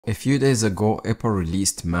A few days ago, Apple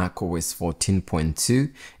released macOS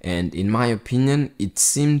 14.2, and in my opinion, it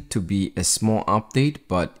seemed to be a small update,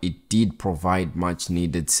 but it did provide much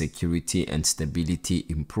needed security and stability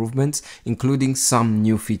improvements, including some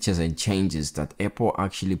new features and changes that Apple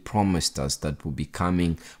actually promised us that will be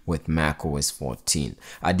coming with macOS 14.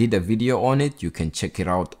 I did a video on it. You can check it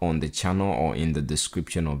out on the channel or in the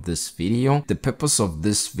description of this video. The purpose of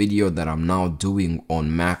this video that I'm now doing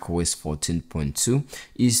on macOS 14.2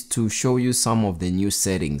 is to show you some of the new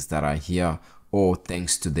settings that are here, all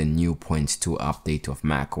thanks to the new 0.2 update of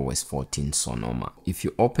macOS 14 Sonoma. If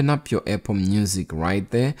you open up your Apple Music right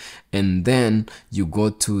there, and then you go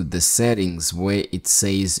to the settings where it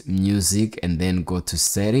says music, and then go to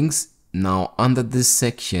settings. Now under this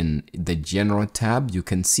section, the general tab, you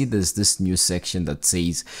can see there's this new section that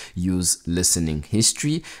says use listening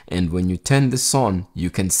history, and when you turn this on, you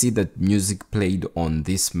can see that music played on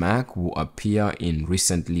this Mac will appear in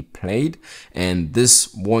recently played, and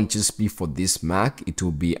this won't just be for this Mac, it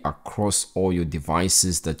will be across all your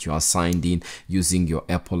devices that you are signed in using your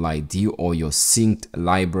Apple ID or your synced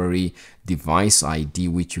library device ID,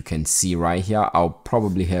 which you can see right here. I'll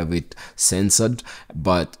probably have it censored,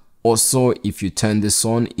 but also, if you turn this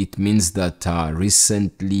on, it means that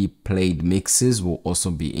recently played mixes will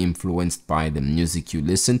also be influenced by the music you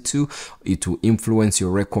listen to. It will influence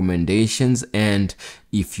your recommendations, and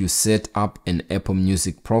if you set up an Apple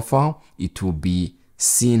Music profile, it will be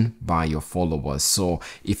seen by your followers. So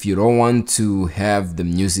if you don't want to have the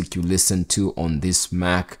music you listen to on this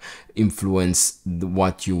Mac influence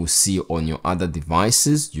what you see on your other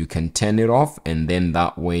devices, you can turn it off, and then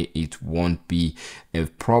that way it won't be a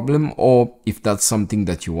problem. Or if that's something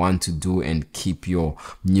that you want to do and keep your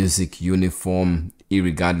music uniform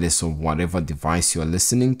irregardless of whatever device you're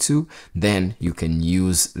listening to, then you can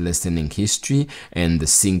use listening history, and the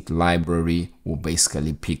synced library will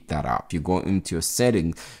basically pick that up. You go into your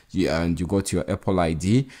settings and you go to your Apple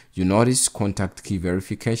ID, you notice contact key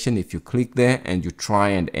verification. If you click there and you try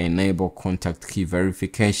and enable contact key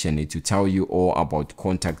verification, it will tell you all about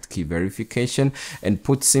contact key verification. And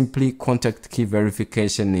put simply, contact key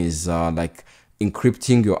verification is like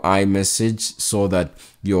encrypting your iMessage so that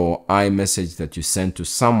your iMessage that you send to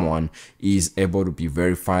someone is able to be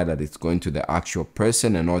verified that it's going to the actual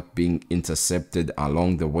person and not being intercepted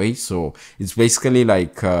along the way. So it's basically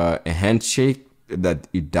like a handshake that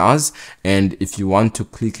it does. And if you want to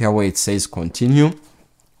click here where it says continue,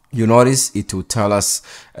 you notice it will tell us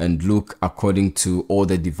and look according to all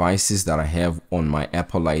the devices that I have on my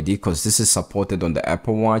Apple ID, because this is supported on the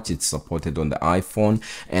Apple Watch, it's supported on the iPhone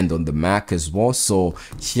and on the Mac as well. So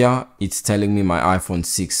here it's telling me my iPhone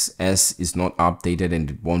 6s is not updated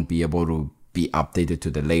and it won't be able to be updated to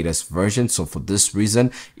the latest version. So for this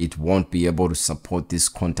reason, it won't be able to support this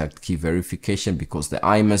contact key verification, because the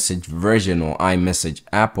iMessage version or iMessage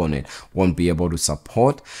app on it won't be able to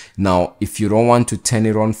support. Now, if you don't want to turn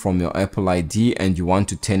it on from your Apple ID and you want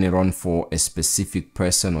to turn it on for a specific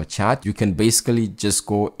person or chat, you can basically just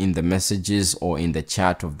go in the messages or in the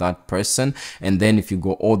chat of that person, and then if you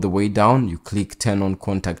go all the way down, you click turn on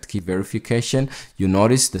contact key verification, you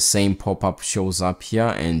notice the same pop-up shows up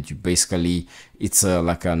here, and you basically, it's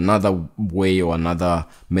like another way or another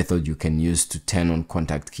method you can use to turn on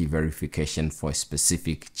contact key verification for a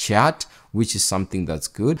specific chat, which is something that's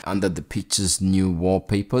good. Under the pictures new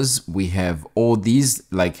wallpapers, we have all these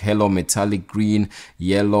like hello metallic green,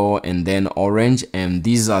 yellow, and then orange, and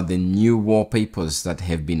these are the new wallpapers that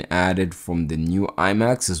have been added from the new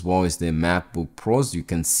iMacs as well as the MacBook Pros. You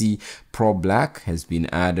can see Pro Black has been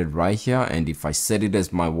added right here, and if I set it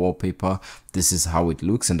as my wallpaper, this is how it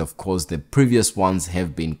looks. And of course the previous ones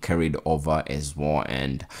have been carried over as well,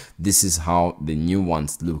 and this is how the new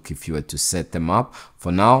ones look if you were to set them up.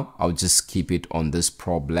 For now, I'll just keep it on this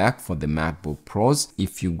Pro Black for the MacBook Pros.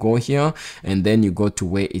 If you go here and then you go to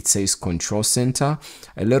where it says Control Center,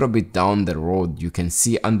 a little bit down the road, you can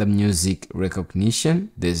see under music recognition,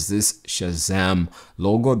 there's this Shazam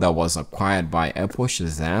logo that was acquired by Apple,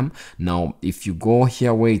 Shazam. Now, if you go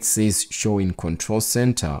here where it says show in Control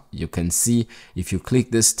Center, you can see if you click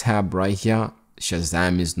this tab right here,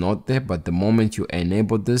 Shazam is not there, but the moment you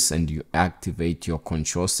enable this and you activate your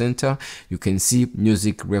control center, you can see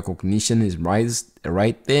music recognition is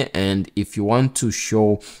right there. And if you want to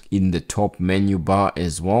show in the top menu bar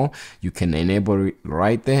as well, you can enable it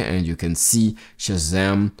right there, and you can see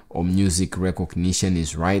Shazam or music recognition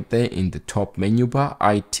is right there in the top menu bar.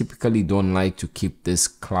 I typically don't like to keep this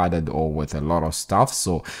cluttered or with a lot of stuff,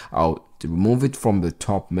 so I'll to remove it from the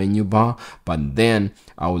top menu bar, but then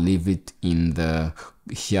I'll leave it in the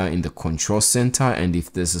here in the control center, and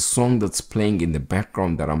if there's a song that's playing in the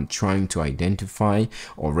background that I'm trying to identify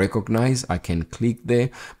or recognize, I can click there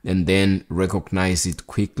and then recognize it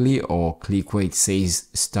quickly, or click where it says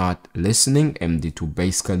start listening, and it will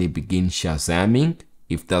basically begin Shazamming,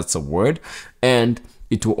 if that's a word, and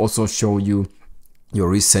it will also show you your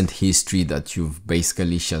recent history that you've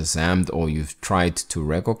basically Shazammed or you've tried to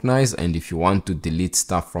recognize. And if you want to delete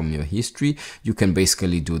stuff from your history, you can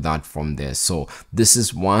basically do that from there. So this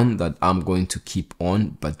is one that I'm going to keep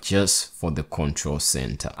on, but just for the control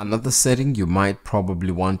center. Another setting you might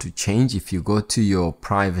probably want to change, if you go to your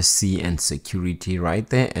privacy and security right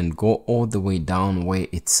there and go all the way down where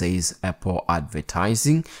it says Apple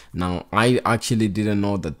advertising. Now, I actually didn't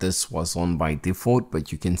know that this was on by default,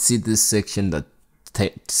 but you can see this section that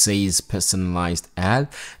says personalized ad,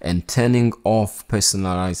 and turning off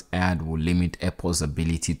personalized ad will limit Apple's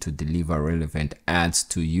ability to deliver relevant ads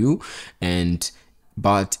to you,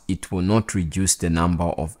 but it will not reduce the number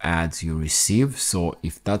of ads you receive. So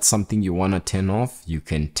if that's something you want to turn off, you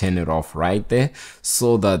can turn it off right there,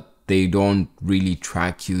 so that they don't really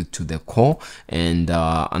track you to the core. And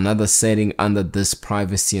another setting under this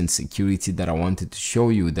privacy and security that I wanted to show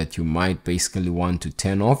you that you might basically want to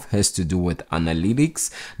turn off has to do with analytics.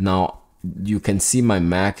 Now, you can see my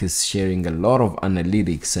Mac is sharing a lot of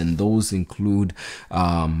analytics, and those include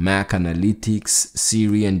Mac Analytics,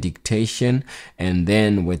 Siri, and dictation, and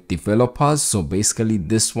then with developers. So basically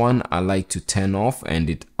this one I like to turn off, and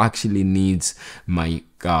it actually needs my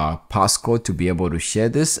passcode to be able to share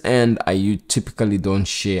this. And I typically don't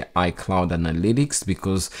share iCloud analytics,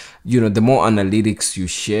 because the more analytics you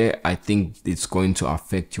share, I think it's going to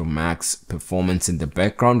affect your Mac's performance in the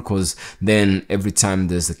background, because then every time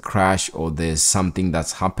there's a crash or there's something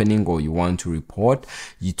that's happening or you want to report,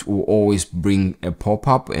 it will always bring a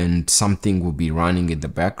pop-up and something will be running in the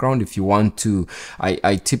background. If you want to,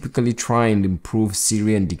 I typically try and improve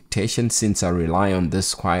Siri and dictation, since I rely on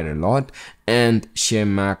this quite a lot, and share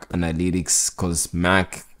Mac Analytics, because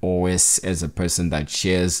Mac OS, as a person that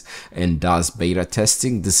shares and does beta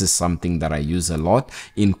testing, this is something that I use a lot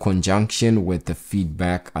in conjunction with the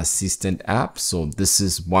Feedback Assistant app. So this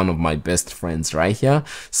is one of my best friends right here.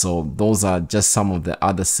 So those are just some of the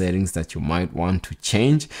other settings that you might want to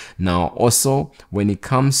change. Now, also when it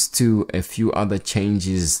comes to a few other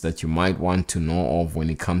changes that you might want to know of when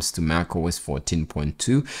it comes to macOS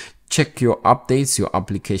 14.2, check your updates, your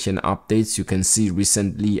application updates. You can see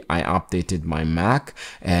recently I updated my Mac,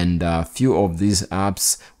 and a few of these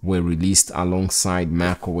apps were released alongside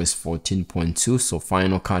macOS 14.2. So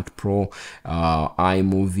Final Cut Pro,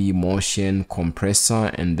 iMovie, Motion, Compressor,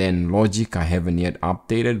 and then Logic I haven't yet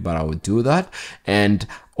updated, but I will do that. And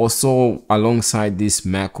also, alongside this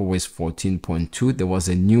macOS 14.2, there was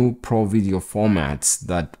a new Pro Video formats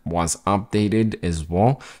that was updated as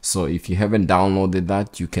well. So if you haven't downloaded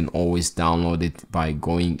that, you can always download it by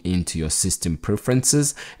going into your system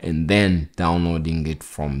preferences and then downloading it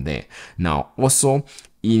from there. Now, also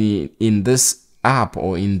in this app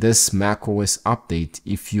or in this macOS update,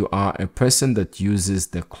 if you are a person that uses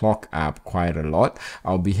the clock app quite a lot,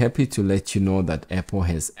 I'll be happy to let you know that Apple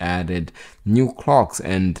has added new clocks,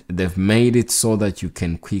 and they've made it so that you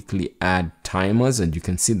can quickly add timers, and you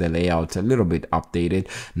can see the layout a little bit updated.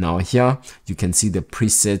 Now here you can see the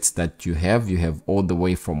presets that you have all the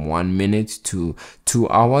way from 1 minute to 2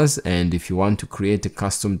 hours, and if you want to create a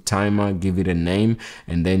custom timer, give it a name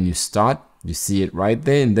and then you start. You see it right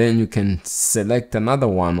there, and then you can select another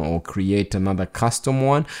one or create another custom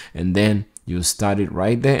one, and then you start it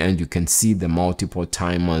right there, and you can see the multiple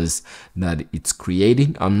timers that it's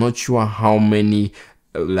creating. I'm not sure how many,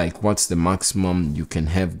 like what's the maximum you can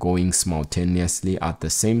have going simultaneously at the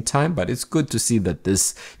same time, but it's good to see that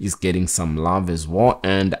this is getting some love as well.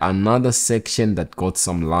 And another section that got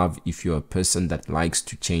some love, if you're a person that likes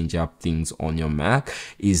to change up things on your Mac,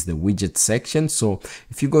 is the widget section. So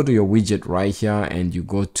if you go to your widget right here and you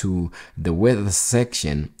go to the weather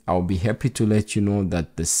section, I'll be happy to let you know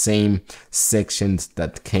that the same sections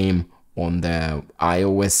that came on the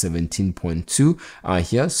iOS 17.2 are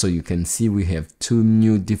here. So you can see we have 2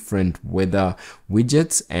 new different weather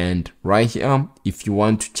widgets, and right here, if you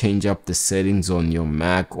want to change up the settings on your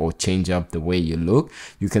Mac or change up the way you look,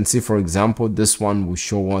 you can see, for example, this one will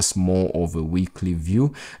show us more of a weekly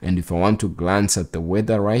view, and if I want to glance at the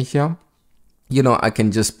weather right here, I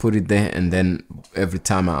can just put it there and then every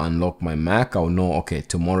time I unlock my Mac, I'll know, okay,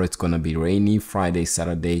 tomorrow it's gonna be rainy, Friday,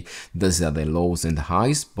 Saturday, these are the lows and the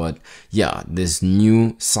highs. But yeah, there's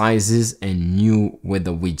new sizes and new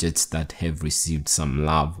weather widgets that have received some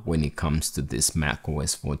love when it comes to this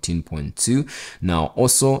macOS 14.2. Now,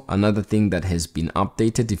 also another thing that has been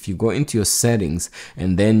updated, if you go into your settings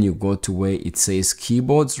and then you go to where it says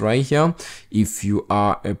keyboards right here, if you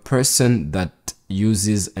are a person that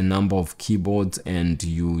uses a number of keyboards and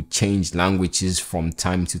you change languages from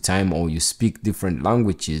time to time, or you speak different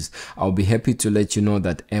languages, I'll be happy to let you know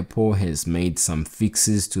that Apple has made some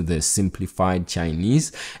fixes to the simplified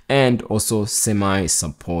Chinese, and also semi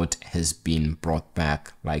support has been brought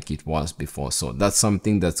back like it was before. So that's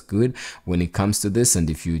something that's good when it comes to this. And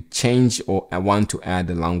if you change or want to add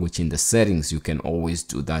a language in the settings, you can always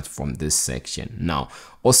do that from this section. Now,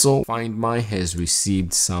 also, Find My has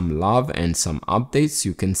received some love and some updates.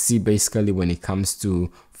 You can see basically when it comes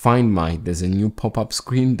to Find My, there's a new pop-up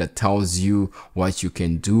screen that tells you what you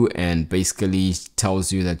can do, and basically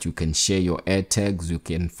tells you that you can share your AirTags, you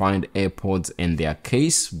can find AirPods and their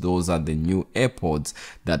case. Those are the new AirPods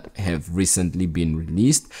that have recently been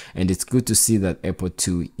released, and it's good to see that Apple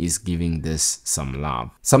 2 is giving this some love.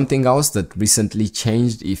 Something else that recently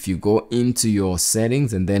changed, if you go into your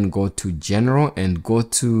settings and then go to general and go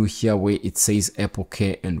to here where it says Apple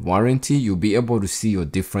Care and Warranty, you'll be able to see your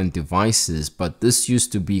different devices. But this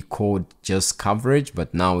used to be called just coverage,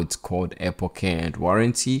 but now it's called Apple Care and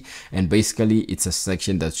Warranty, and basically it's a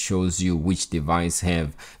section that shows you which device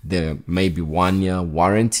have the maybe 1-year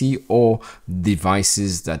warranty, or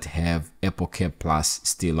devices that have Apple Care Plus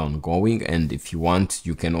still ongoing. And if you want,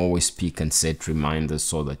 you can always pick and set reminders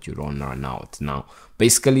so that you don't run out. Now,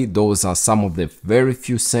 basically, those are some of the very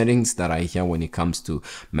few settings that I hear when it comes to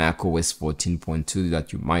macOS 14.2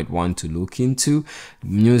 that you might want to look into.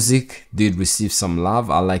 Music did receive some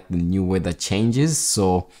love. I like the new weather changes.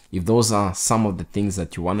 So if those are some of the things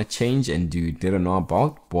that you want to change and you didn't know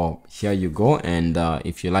about, well, here you go. And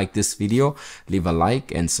if you like this video, leave a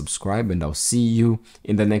like and subscribe, and I'll see you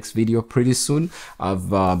in the next video pretty soon. I've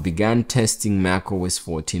began testing macOS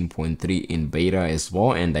 14.3 in beta as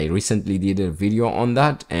well, and I recently did a video on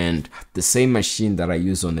that, and the same machine that I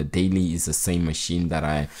use on a daily is the same machine that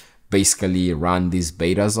I basically run these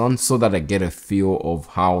betas on, so that I get a feel of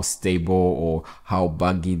how stable or how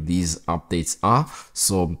buggy these updates are.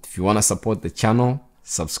 So if you want to support the channel,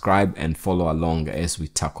 subscribe and follow along as we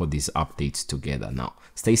tackle these updates together. Now,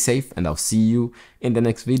 stay safe, and I'll see you in the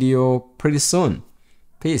next video pretty soon.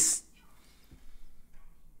 Peace.